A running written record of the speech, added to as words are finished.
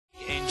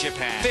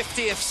Japan.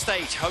 50th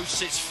state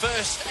hosts its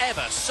first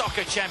ever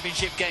soccer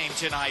championship game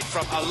tonight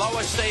from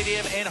Aloha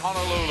Stadium in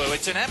Honolulu.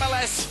 It's an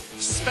MLS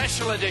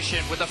special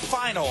edition with the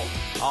final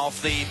of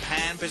the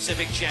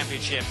Pan-Pacific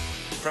Championship.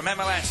 From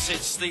MLS,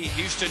 it's the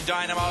Houston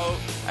Dynamo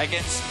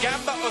against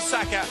Gamba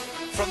Osaka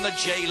from the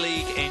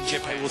J-League in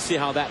Japan. We'll see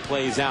how that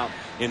plays out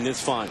in this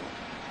final.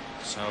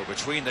 So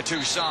between the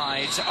two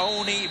sides,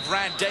 only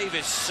Brad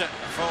Davis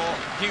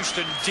for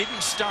Houston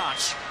didn't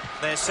start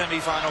their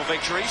semi-final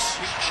victories.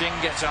 Ching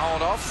gets a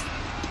hold of.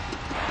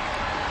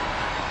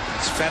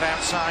 It's fed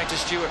outside to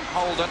Stuart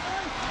Holden.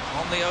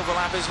 On the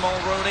overlap is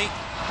Mulrooney.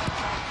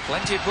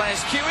 Plenty of players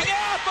queuing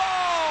up.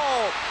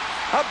 Oh!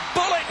 A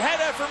bullet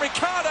header from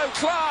Ricardo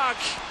Clark.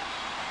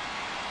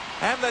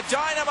 And the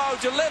Dynamo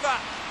deliver.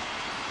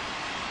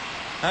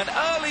 An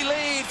early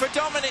lead for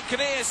Dominic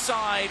Kinnear's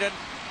side. And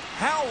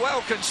how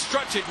well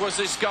constructed was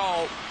this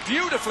goal?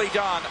 Beautifully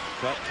done.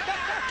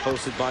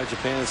 Posted by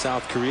Japan and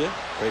South Korea.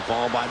 Great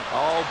ball by...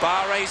 Oh,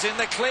 Barrett's in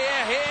the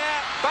clear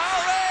here.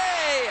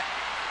 Barrett!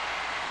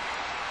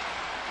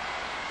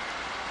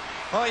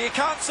 Well, you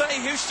can't say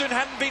Houston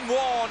hadn't been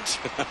warned.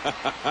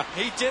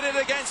 He did it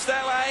against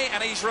LA,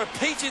 and he's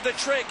repeated the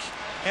trick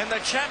in the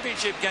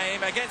championship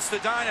game against the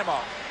Dynamo.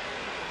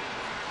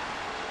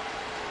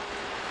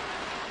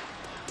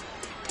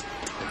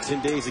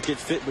 10 days to get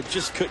fit, but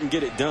just couldn't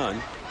get it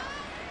done.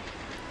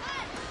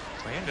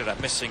 We ended up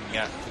missing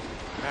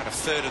about a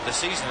third of the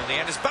season in the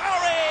end. It's Barrett!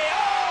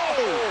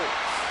 Oh!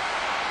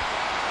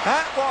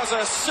 That was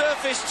a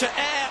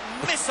surface-to-air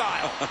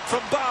missile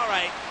from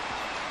Barrett.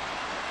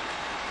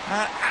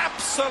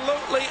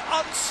 Absolutely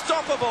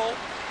unstoppable.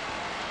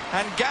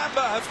 And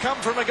Gamba have come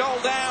from a goal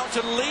down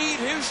to lead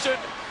Houston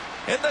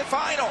in the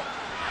final.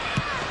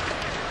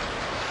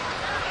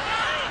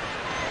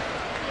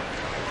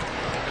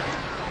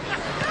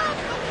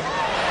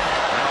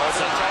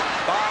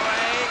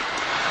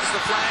 The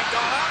flag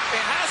gone up,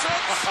 it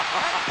hasn't,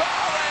 and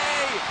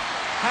Barrett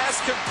has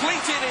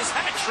completed his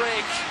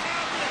hat-trick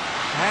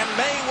and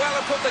may well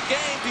have put the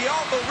game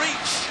beyond the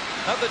reach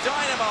of the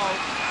Dynamo.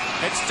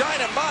 It's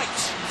dynamite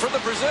from the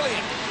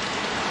Brazilian.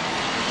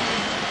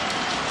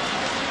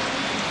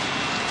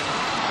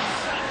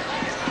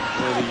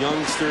 One of the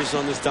youngsters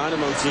on this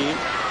Dynamo team.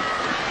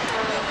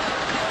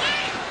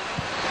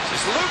 This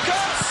is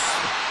Lucas.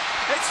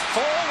 It's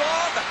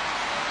 4-1.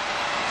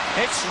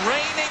 It's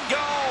raining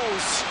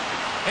goals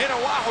in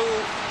Oahu,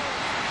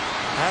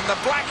 and the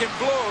black and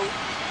blue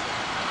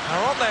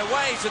are on their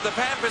way to the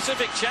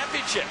Pan-Pacific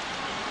Championship.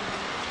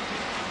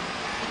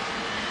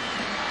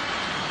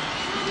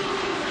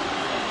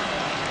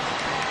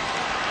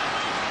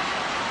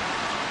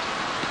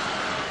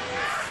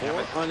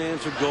 Four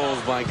unanswered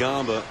goals by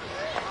Gamba.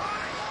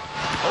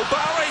 Oh,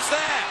 Barrett's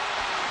there.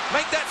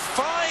 Make that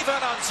 5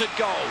 unanswered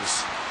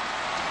goals,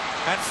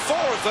 and 4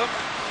 of them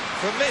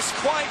from this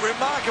quite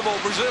remarkable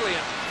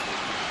Brazilian.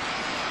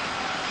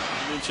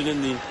 Mentioned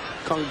in the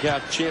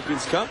CONCACAF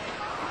Champions Cup.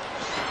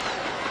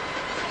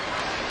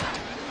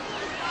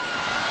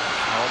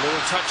 Oh,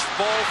 little touch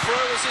ball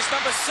through. Is this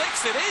number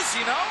 6? It is,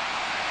 you know.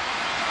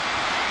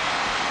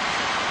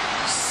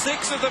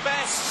 6 of the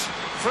best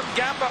from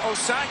Gamba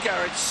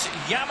Osaka. It's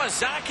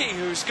Yamazaki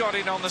who's got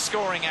in on the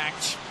scoring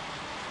act.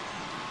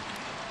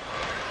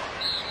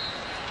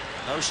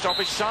 No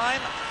stoppage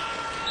time.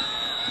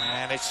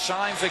 And it's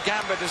time for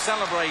Gamba to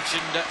celebrate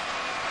and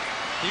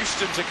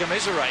Houston to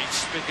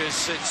commiserate,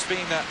 because it's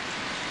been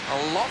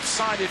a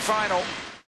lopsided final.